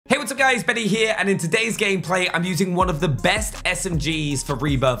what's up guys, Benny here, and in today's gameplay, I'm using one of the best SMGs for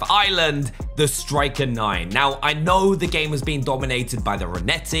Rebirth Island, the Striker 9. Now, I know the game has been dominated by the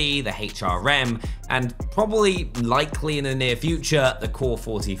Renetti, the HRM, and probably likely in the near future, the Core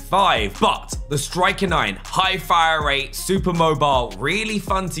 45, but the Striker 9, high fire rate, super mobile, really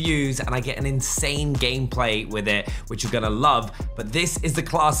fun to use, and I get an insane gameplay with it, which you're gonna love, but this is the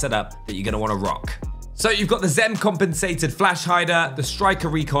class setup that you're gonna wanna rock. So you've got the Zem compensated flash hider, the Striker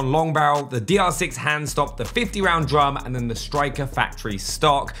Recon long barrel, the DR6 hand stop, the 50 round drum, and then the Striker factory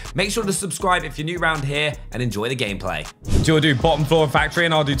stock. Make sure to subscribe if you're new around here and enjoy the gameplay. Do you want to do bottom floor factory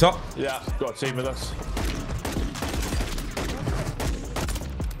and I'll do top? Yeah, got a team with us.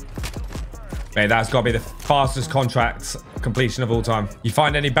 Mate, that's got to be the fastest contract completion of all time. You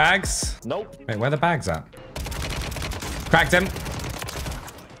find any bags? Nope. Wait, where are the bags at? Cracked him.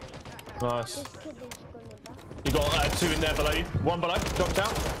 Nice. You got two in there below you. One below. Jumped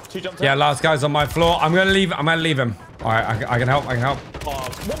out. Two jumped out. Yeah, last guy's on my floor. I'm gonna leave him. All right, I can help. Oh,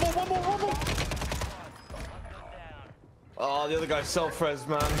 one more. Oh, the other guy's self-res,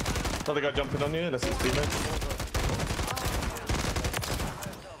 man. Another guy jumping on you. That's his teammate.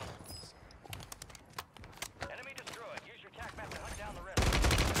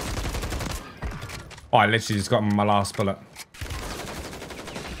 Oh, I literally just got my last bullet.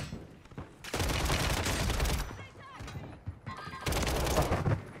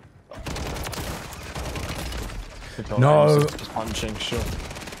 No. Punching, sure.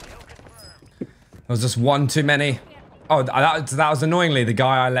 There was just one too many. Oh, that was annoyingly the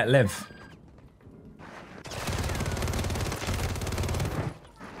guy I let live.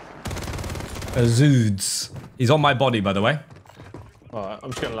 Azoods. He's on my body, by the way. Alright,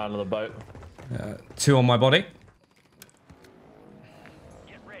 I'm just gonna land on the boat. Two on my body.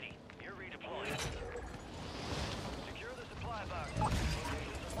 Get ready. You're redeploying. Secure the supply box.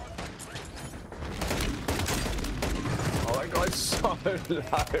 Oh, that guy's so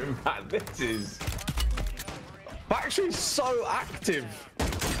low, man. This is actually so active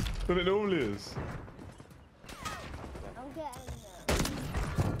than it normally is.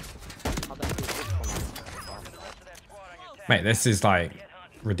 Mate, this is like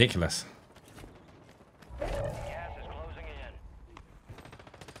ridiculous. Gas is closing in.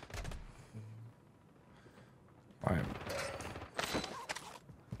 Right.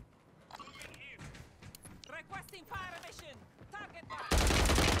 Requesting fire mission. Target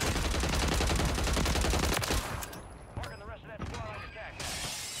Marking the rest of that squad on your attack.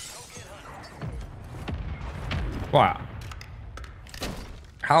 Go get hunting. Right.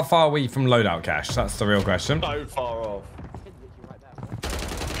 How far are we from loadout cache? That's the real question. So far off.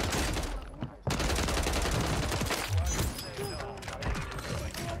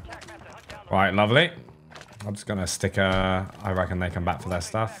 Right, lovely. I'm just gonna stick a... I reckon they come back for their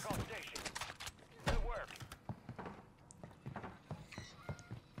stuff. Good work.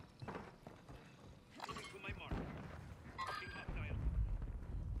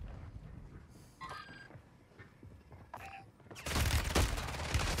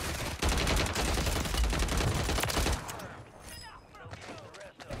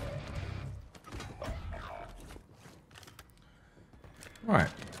 Right.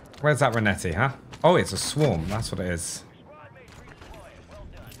 Where's that Renetti, huh? Oh, it's a swarm. That's what it is.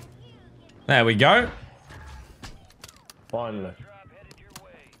 There we go. Finally.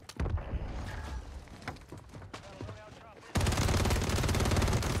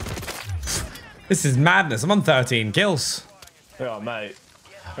 This is madness. I'm on 13 kills. Yeah, mate.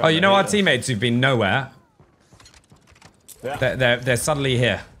 Oh, you know our teammates who've been nowhere? Yeah. They're suddenly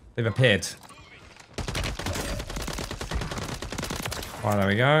here. They've appeared. Right, there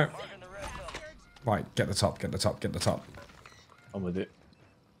we go. Right, get the top, get the top, get the top. I'm with it.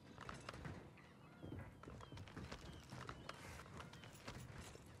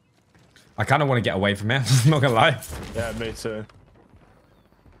 I kind of want to get away from here. I'm not gonna lie. Yeah, me too.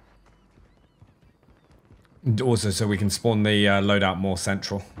 And also, so we can spawn the loadout more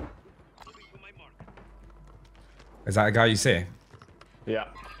central. Is that a guy you see? Yeah.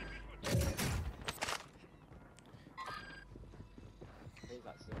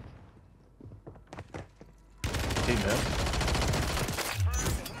 Team there.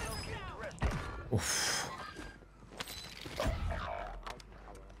 Oof.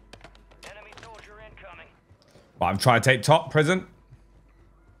 Enemy soldier incoming. Right, I'm trying to take top prison.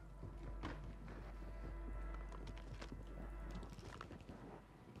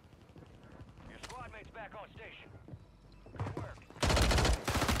 Your squad mate's back on station. Good work.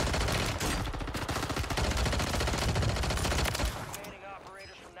 Remaining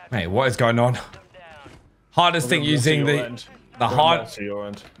operators from that Mate, what is going on? Hardest thing using the The hard... Malta your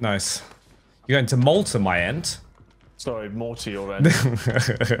end. Nice. You're going to Malta, my end? Sorry, Malta your end.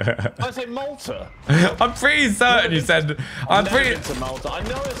 I say Malta. I'm pretty certain you said... I'm Never pretty... been to Malta. I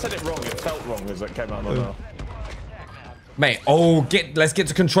know I said it wrong. It felt wrong as it came out of my mouth. Mate, oh, let's get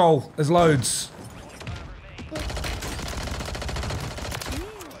to control. There's loads.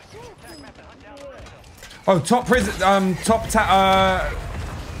 Oh, top prison, top tower.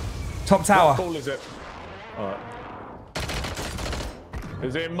 What ball is it? Alright.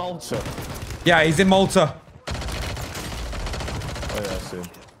 Is it in Malta? Yeah, he's in Malta. Oh yeah, I see him.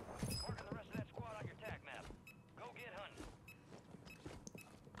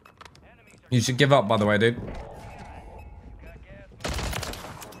 You should give up, by the way, dude.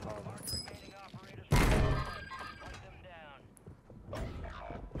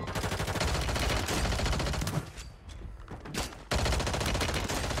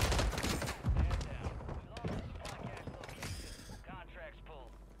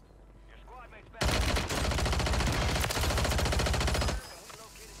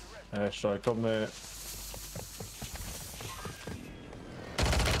 Airstrike on there.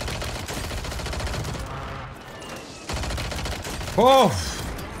 Oh!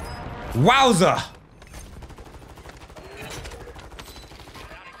 Wowza!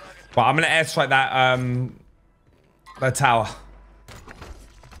 But I'm gonna airstrike that tower.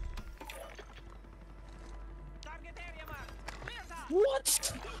 Target area marked. Clear that.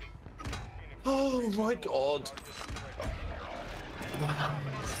 What? Oh my god.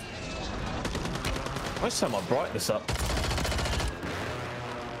 Let's turn my brightness up.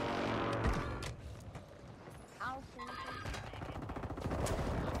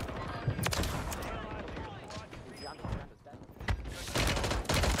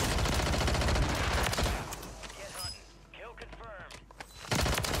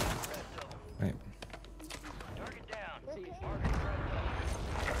 Right.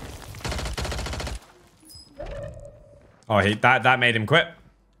 Oh, that made him quit.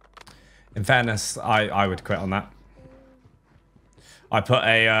 In fairness, I would quit on that. I put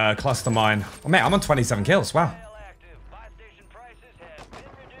a cluster mine. Oh, mate, I'm on 27 kills. Wow.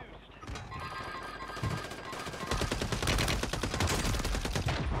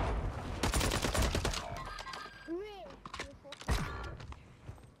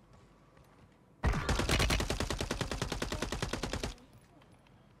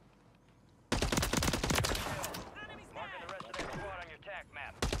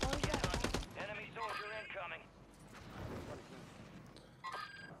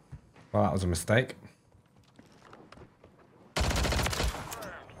 Well, that was a mistake. We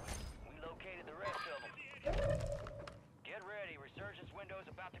located the rest of them. Get ready, resurgence window's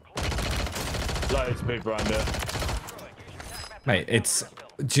about to close. Loads of people around there. Mate, it's...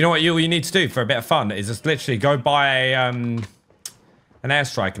 Do you know what you need to do for a bit of fun? Is just literally go buy a, an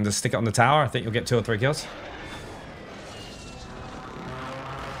airstrike and just stick it on the tower. I think you'll get 2 or 3 kills.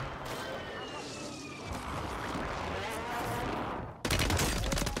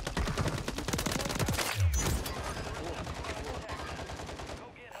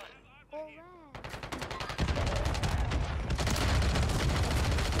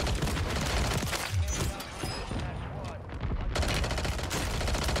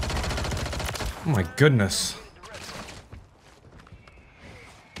 Oh my goodness.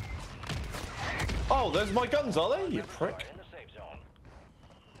 Oh, there's my guns, are they? You prick. In the safe zone.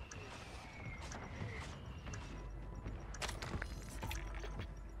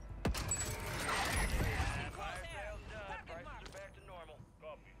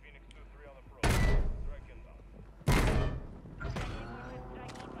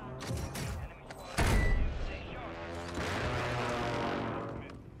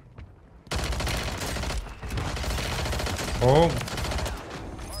 Oh.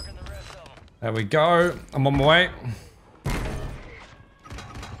 There we go. I'm on my way.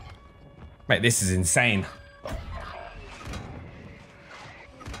 Mate, this is insane.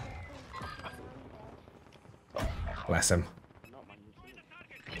 Bless him.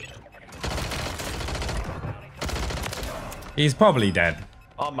 He's probably dead.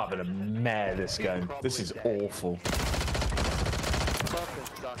 I'm having a mare this game. This is awful.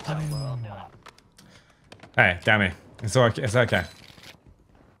 Hey, damn it. It's okay. It's okay.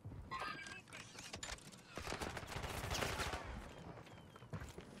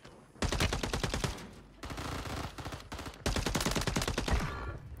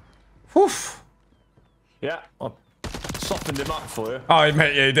 Whew. Yeah, I softened him up for you. Oh,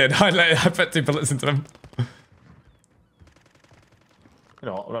 mate, yeah, he did. I put 2 bullets into him. You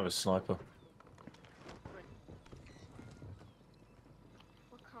know what? I'll have a sniper.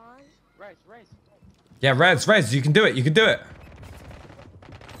 Race. Yeah, Rez, you can do it. You can do it.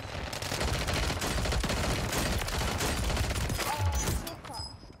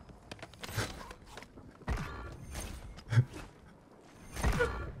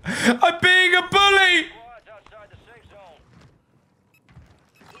 I'm being a bully! Squads outside the safe zone.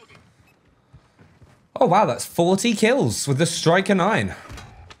 Oh wow, that's 40 kills with the Striker 9.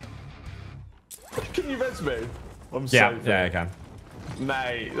 Can you res me? I'm Yeah, safe. yeah, I can.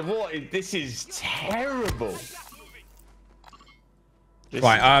 Mate, what is, this is terrible. This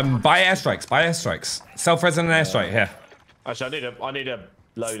Right, is- buy airstrikes, buy airstrikes. Self-resonant airstrike, here. Actually, I need a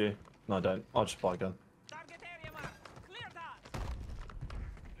loadie. No, I don't. I'll just buy a gun. Target area marked. Clear that.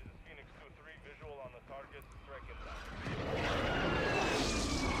 This is Phoenix 2-3, visual on the target, striking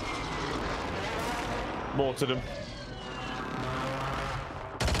down. More to them.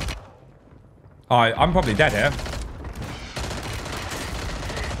 Alright, I'm probably dead here.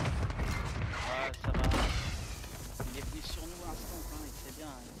 Ça va. Il est venu sur nous à l'instant, hein. Il sait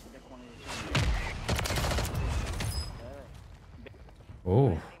bien qu'on est sur lui. Oh.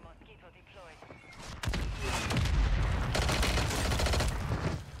 Mosquito deployed.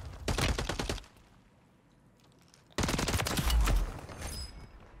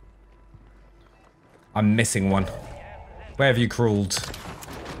 I'm missing one. Where have you crawled?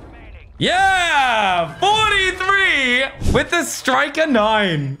 Yeah! 43 with the Striker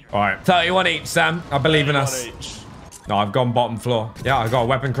 9. All right, 31 each, Sam. I believe in us. One each. No, I've gone bottom floor. Yeah, I got a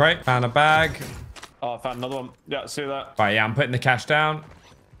weapon crate. Found a bag. Oh, I found another one. Yeah, see that? Right, yeah, I'm putting the cash down.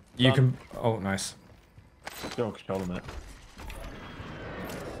 You Done. can... Oh, nice. You're on control of it.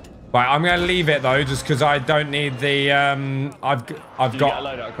 Right, I'm going to leave it, though, just because I don't need the... I've You got... get a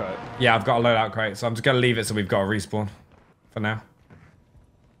loadout crate. Yeah, I've got a loadout crate, so I'm just going to leave it so we've got a respawn for now.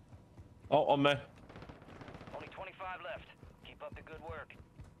 Oh, on me. Only 25 left. Keep up the good work.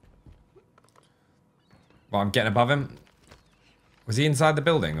 Well, I'm getting above him. Was he inside the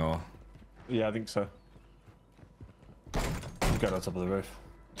building, or...? Yeah, I think so. I'm going on top of the roof.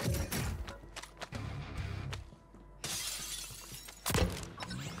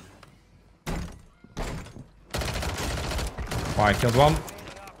 Right, killed one.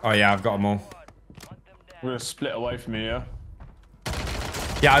 Oh, yeah, I've got them all. We're gonna split away from you, yeah?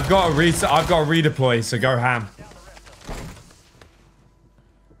 Yeah, I've got a redeploy, so go ham.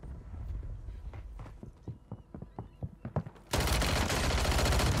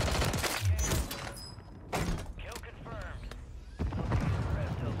 Kill confirmed.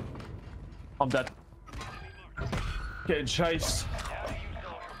 I'm dead. Getting chased. How do you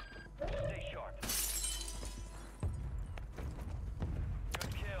soldier? Stay sharp.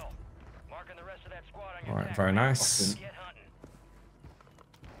 Good kill. Marking the rest of that squad on your All right, attack very map. nice. Get hunting.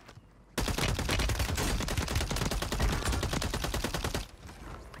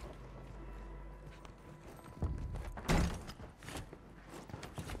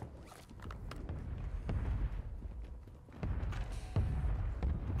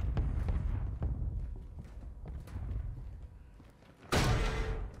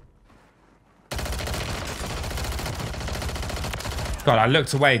 God, I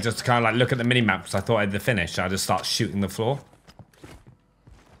looked away just to kind of like look at the minimap because I thought I had the finish. I just start shooting the floor.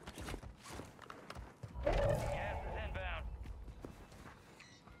 Gas is inbound.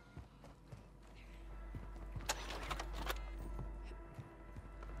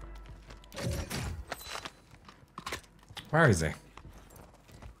 Where is he?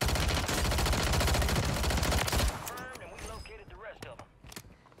 Confirmed, and we located the rest of them.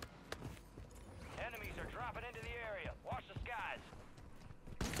 Enemies are dropping into the area. Watch the skies.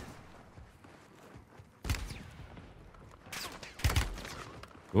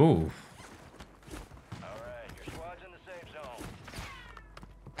 Ooh. Alright, your squad's in the safe zone.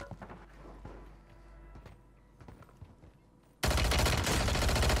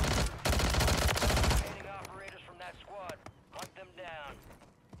 Remaining operators from that squad. Hunt them down.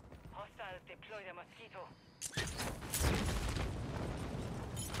 Hostiles deployed a mosquito.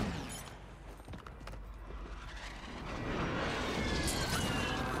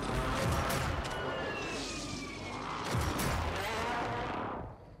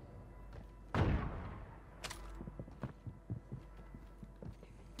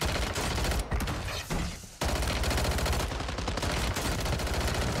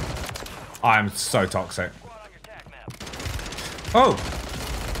 I'm so toxic. Squad on your attack map. Oh. Confirmed,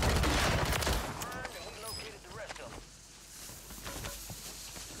 and we located the rest of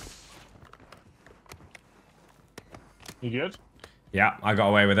them. You good? Yeah, I got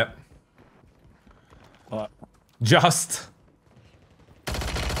away with it. Alright. Just.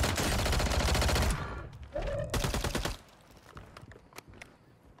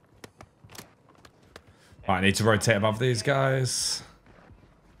 Right, I need to rotate above these guys.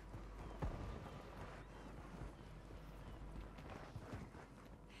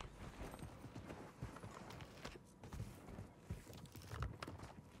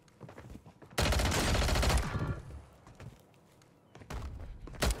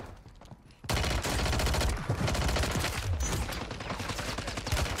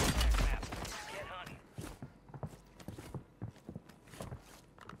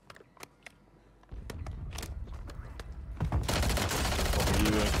 you.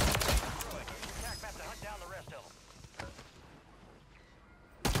 Attack map to hunt down the rest of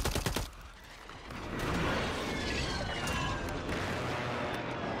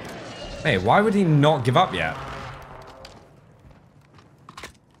them. Hey, why would he not give up yet?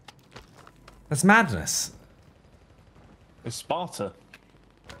 That's madness. It's Sparta.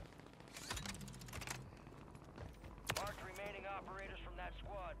 Marked remaining operators from that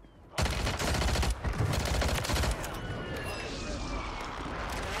squad.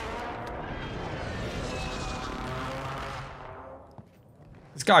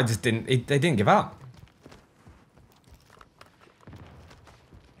 This guy just didn't, they didn't give up.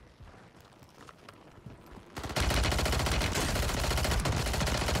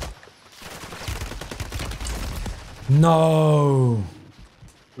 No.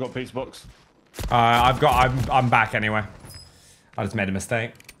 We got pizza box. I'm back anyway. I just made a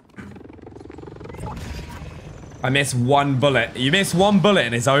mistake. I missed one bullet. You miss one bullet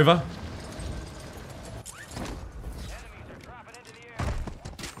and it's over. Enemies are dropping into the air.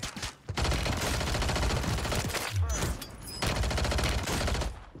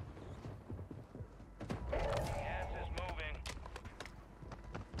 Gas is moving.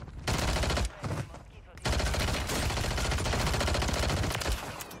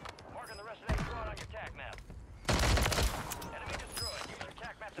 Marking the rest of that squad on your tac map. Enemy destroyed. Use your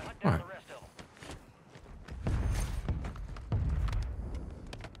tac map to hunt down Alright. the rest of them.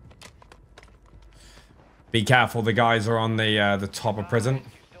 Be careful, the guys are on the top of prison. You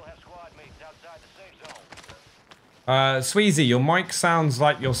still have squad mates outside the safe zone. Sweezy, your mic sounds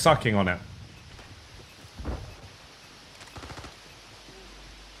like you're sucking on it.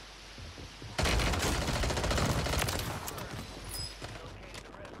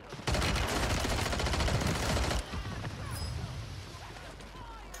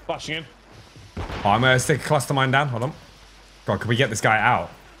 Flashing in. Oh, I'm gonna stick a cluster mine down. Hold on. God, can we get this guy out?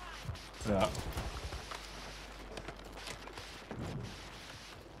 Yeah.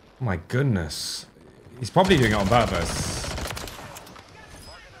 Oh my goodness. He's probably doing it on purpose.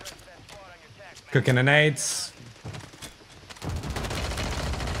 Cooking the nades.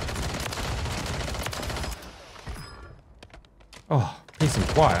 Oh, peace and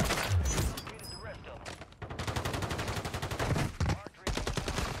quiet.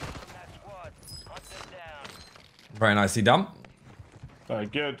 Very nicely done. Very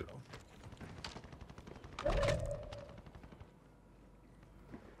good.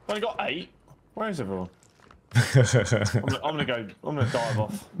 Only got 8. Where is everyone? I'm gonna dive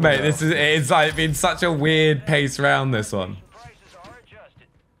off. Mate, it's like been such a weird pace round, this one. Prices are adjusted.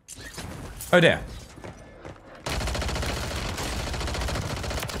 Oh dear.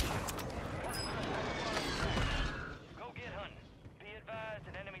 Go get hunting. Be advised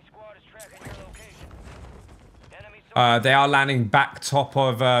an enemy squad is tracking your location. They are landing back top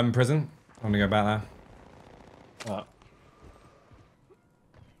of prison. I'm gonna go back there.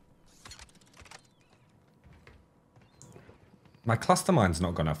 My cluster mine's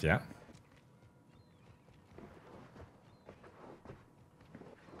not gone off yet.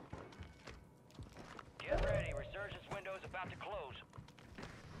 Get ready. Resurgence window is about to close.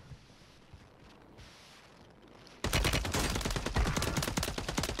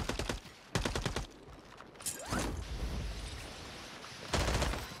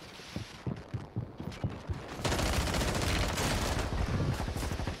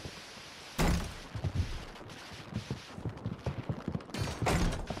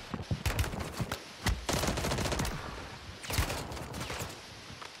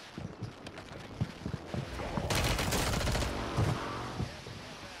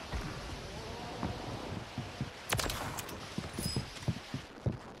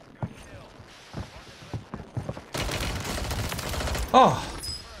 Oh.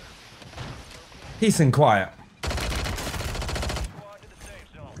 Peace and quiet. Squad to the safe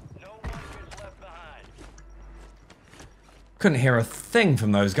zone. No one gets left behind. Couldn't hear a thing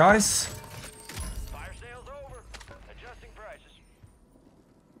from those guys. Fire sales over. Adjusting prices.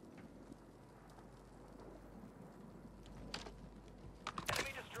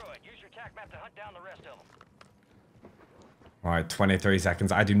 Enemy destroyed. Use your tac map to hunt down the rest of them. Alright, 23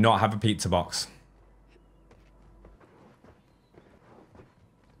 seconds. I do not have a pizza box.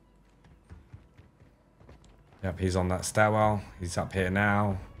 Yep, he's on that stairwell. He's up here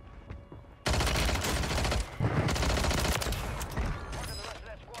now. Marking the rest of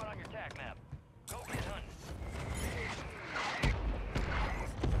that squad on your tac map. Go get hunting.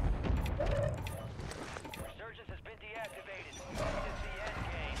 Resurgence has been deactivated. This is the end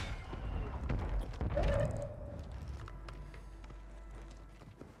game.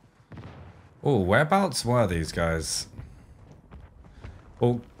 Oh, whereabouts were these guys?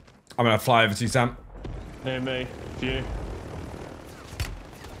 Oh, I'm gonna fly over to you, Sam. Near me. To you.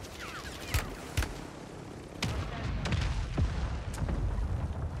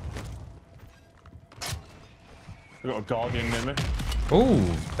 We've got a guardian near me.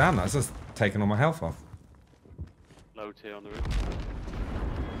 Oh, damn, that's just taking all my health off. Loads here on the roof.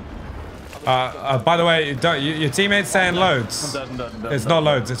 By the way, your teammate's saying loads. I'm dead. It's not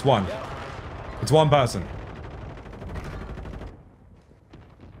loads, it's one. It's one person.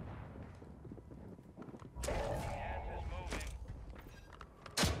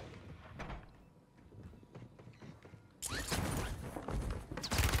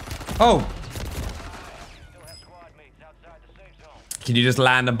 Oh! Can you just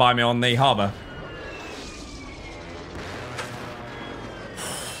land and buy me on the harbour?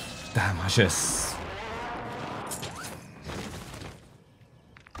 Damn, I just...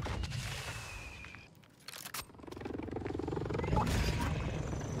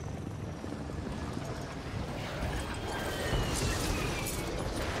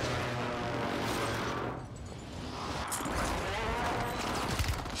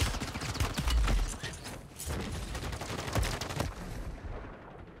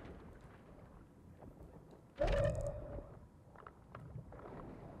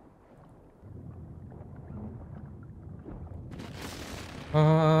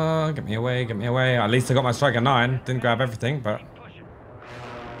 get me away, get me away. At least I got my striker 9. Didn't grab everything, but...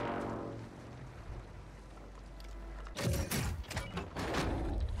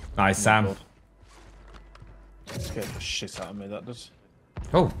 Nice, Sam. Scared the shit out of me, that does.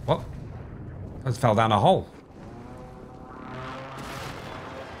 Oh, what? I just fell down a hole.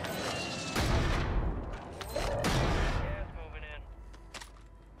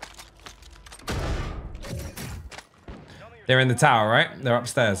 They're in the tower, right? They're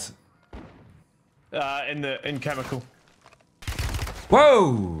upstairs. In chemical.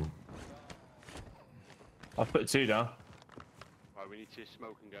 Whoa! I've put 2 down. Right, we need to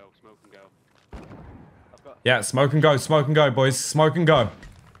smoke and go. Smoke and go. I've got... Yeah, smoke and go, boys. Smoke and go.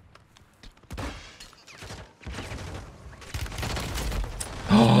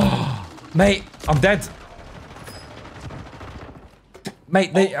 Oh, mate, I'm dead.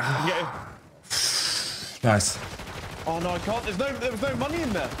 Mate, they... Nice. Oh no, I can't. There was no money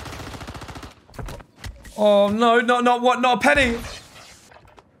in there. Oh no, not what? Not a penny.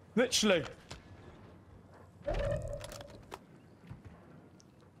 Literally.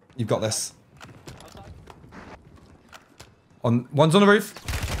 You've got this. One's on the roof.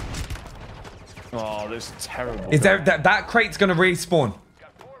 Oh, this is terrible. Is there that crate's gonna respawn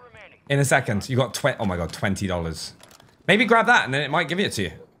in a second? You got oh my god, $20. Maybe grab that and then it might give it to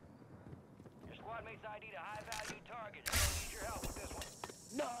you.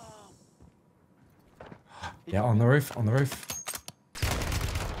 Yeah, on the roof, on the roof.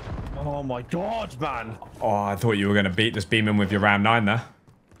 Oh my god, man. Oh, I thought you were gonna just beam him with your round 9 there.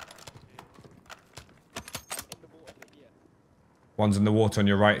 One's in the water on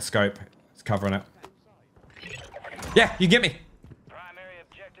your right scope. It's covering it. Yeah, you get me. Primary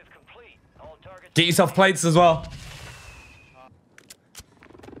objective complete. All targets Get yourself plates as well.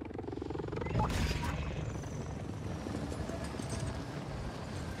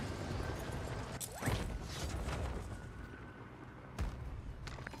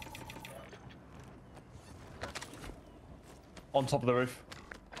 On top of the roof.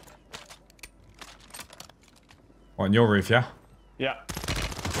 On your roof, yeah? Yeah.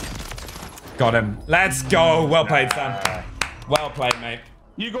 Got him. Let's go. Well played, Sam. Well played, mate.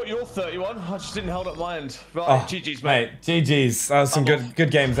 You got your 31. I just didn't hold up my end. Right, Oh, GG's, mate. GG's. That was some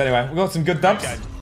good games anyway. We got some good dubs.